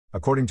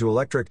According to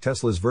Electric,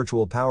 Tesla's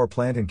virtual power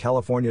plant in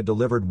California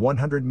delivered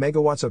 100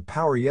 megawatts of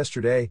power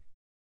yesterday.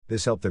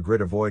 This helped the grid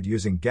avoid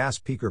using gas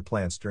peaker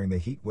plants during the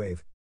heat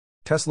wave.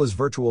 Tesla's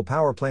virtual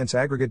power plants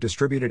aggregate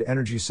distributed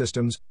energy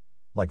systems,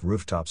 like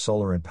rooftop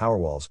solar and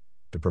Powerwalls,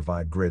 to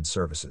provide grid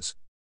services.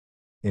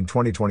 In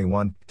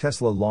 2021,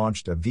 Tesla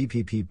launched a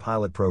VPP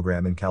pilot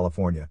program in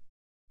California.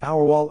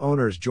 Powerwall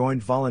owners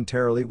joined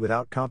voluntarily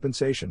without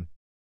compensation.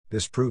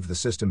 This proved the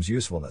system's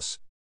usefulness.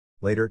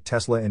 Later,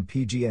 Tesla and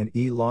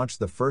PG&E launched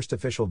the first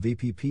official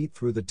VPP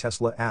through the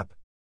Tesla app.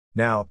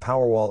 Now,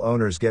 Powerwall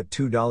owners get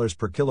 $2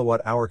 per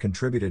kilowatt-hour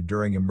contributed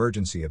during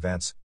emergency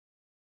events.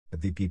 The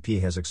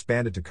VPP has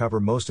expanded to cover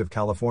most of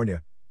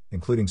California,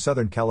 including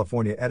Southern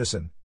California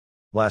Edison.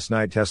 Last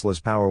night, Tesla's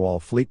Powerwall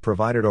fleet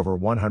provided over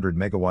 100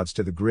 megawatts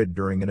to the grid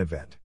during an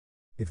event.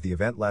 If the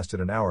event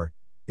lasted an hour,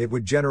 it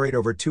would generate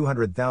over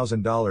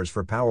 $200,000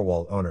 for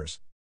Powerwall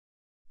owners.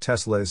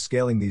 Tesla is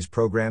scaling these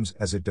programs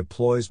as it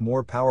deploys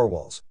more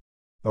Powerwalls.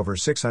 Over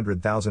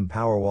 600,000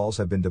 Powerwalls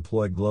have been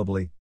deployed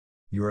globally.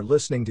 You are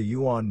listening to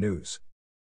UON News.